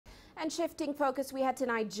And shifting focus, we head to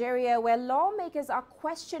Nigeria, where lawmakers are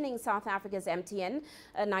questioning South Africa's MTN,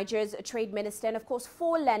 Nigeria's trade minister, and of course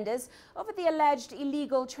 4 lenders over the alleged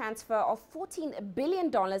illegal transfer of $14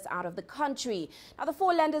 billion out of the country. Now, the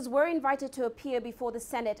 4 lenders were invited to appear before the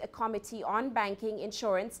Senate Committee on Banking,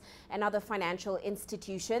 Insurance and Other Financial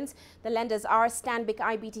Institutions. The lenders are Stanbic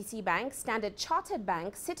IBTC Bank, Standard Chartered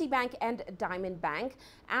Bank, Citibank and Diamond Bank.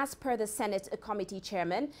 As per the Senate Committee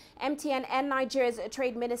chairman, MTN and Nigeria's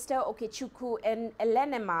trade minister Okechukwu and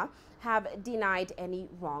Elenemah have denied any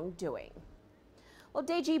wrongdoing. Well,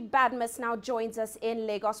 Deji Badmus now joins us in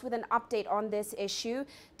Lagos with an update on this issue.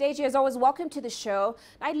 Deji, as always, welcome to the show.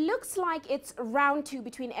 Now, it looks like it's round 2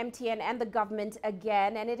 between MTN and the government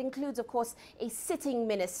again, and it includes, of course, a sitting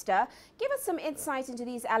minister. Give us some insight into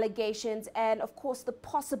these allegations and, of course, the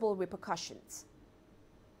possible repercussions.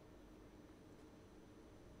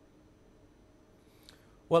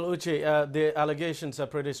 Well, Uche, the allegations are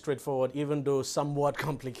pretty straightforward, even though somewhat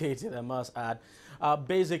complicated, I must add.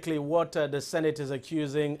 Basically, what the Senate is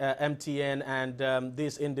accusing MTN and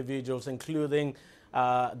these individuals, including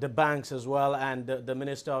the banks as well, and the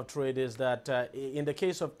Minister of Trade, is that in the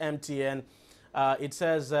case of MTN, it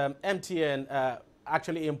says MTN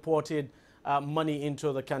actually imported money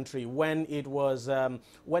into the country when it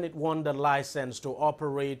won the license to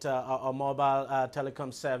operate a mobile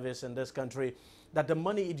telecom service in this country. That the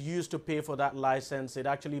money it used to pay for that license, it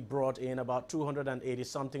actually brought in about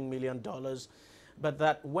 $280-something million. But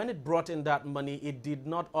that when it brought in that money, it did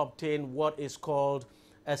not obtain what is called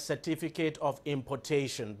a certificate of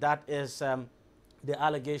importation. That is the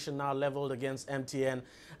allegation now leveled against MTN.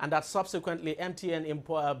 And that subsequently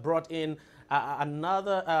MTN brought in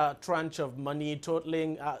another tranche of money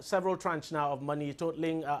totaling, several tranches now of money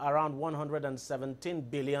totaling around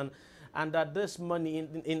 $117 billion. And that this money,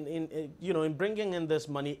 in bringing in this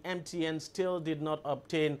money, MTN still did not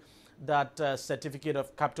obtain that certificate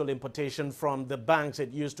of capital importation from the banks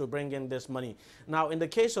it used to bring in this money. Now, in the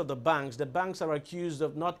case of the banks are accused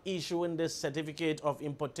of not issuing this certificate of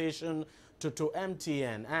importation to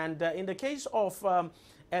MTN. And in the case of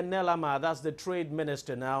Elenemah, that's the trade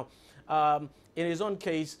minister now, in his own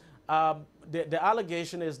case, the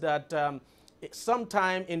allegation is that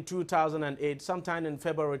sometime in 2008, sometime in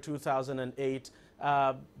February 2008,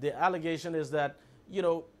 the allegation is that,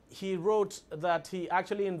 he wrote that he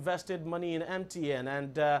actually invested money in MTN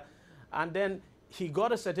and then he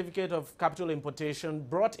got a certificate of capital importation,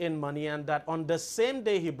 brought in money, and that on the same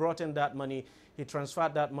day he brought in that money, he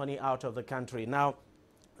transferred that money out of the country. Now,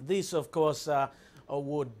 this, of course,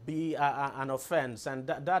 would be an offense, and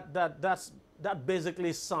that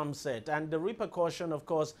basically sums it. And the repercussion, of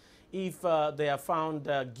course, if they are found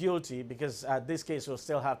guilty, because this case will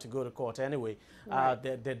still have to go to court anyway, right.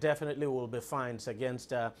 There definitely will be fines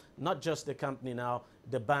against not just the company now,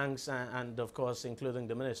 the banks, and of course, including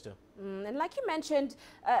the minister. And like you mentioned,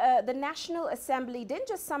 the National Assembly didn't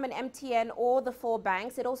just summon MTN or the 4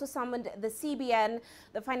 banks, it also summoned the CBN,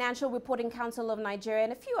 the Financial Reporting Council of Nigeria,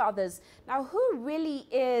 and a few others. Now, who really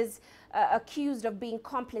is accused of being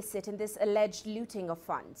complicit in this alleged looting of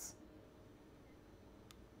funds?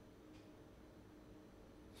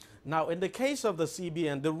 Now, in the case of the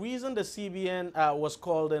CBN, the reason the CBN was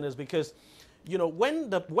called in is because,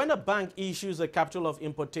 when a bank issues a capital of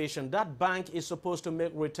importation, that bank is supposed to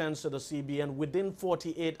make returns to the CBN within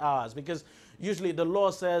 48 hours. Because usually the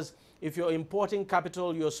law says if you're importing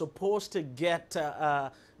capital, you're supposed to get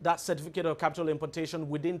that certificate of capital importation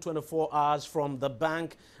within 24 hours from the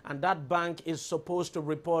bank. And that bank is supposed to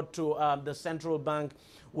report to the central bank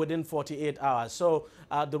within 48 hours. So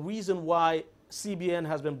the reason why CBN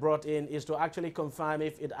has been brought in is to actually confirm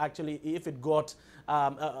if it got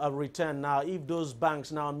a return. Now, if those banks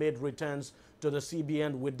now made returns to the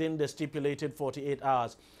CBN within the stipulated 48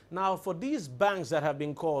 hours. Now, for these banks that have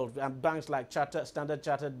been called, banks like Standard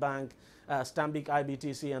Chartered Bank, Stanbic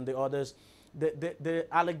IBTC and the others, the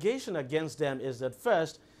allegation against them is that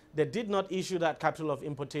first, they did not issue that capital of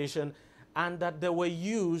importation and that they were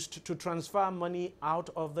used to transfer money out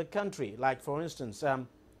of the country. Like, for instance,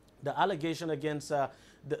 the allegation against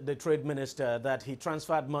the trade minister that he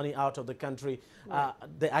transferred money out of the country, right.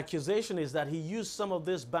 The accusation is that he used some of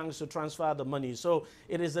these banks to transfer the money. So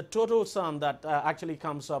it is a total sum that actually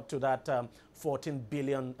comes up to that $14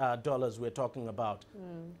 billion we're talking about.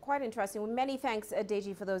 Quite interesting. Well, many thanks,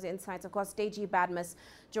 Deji, for those insights. Of course, Deji Badmus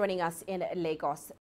joining us in Lagos.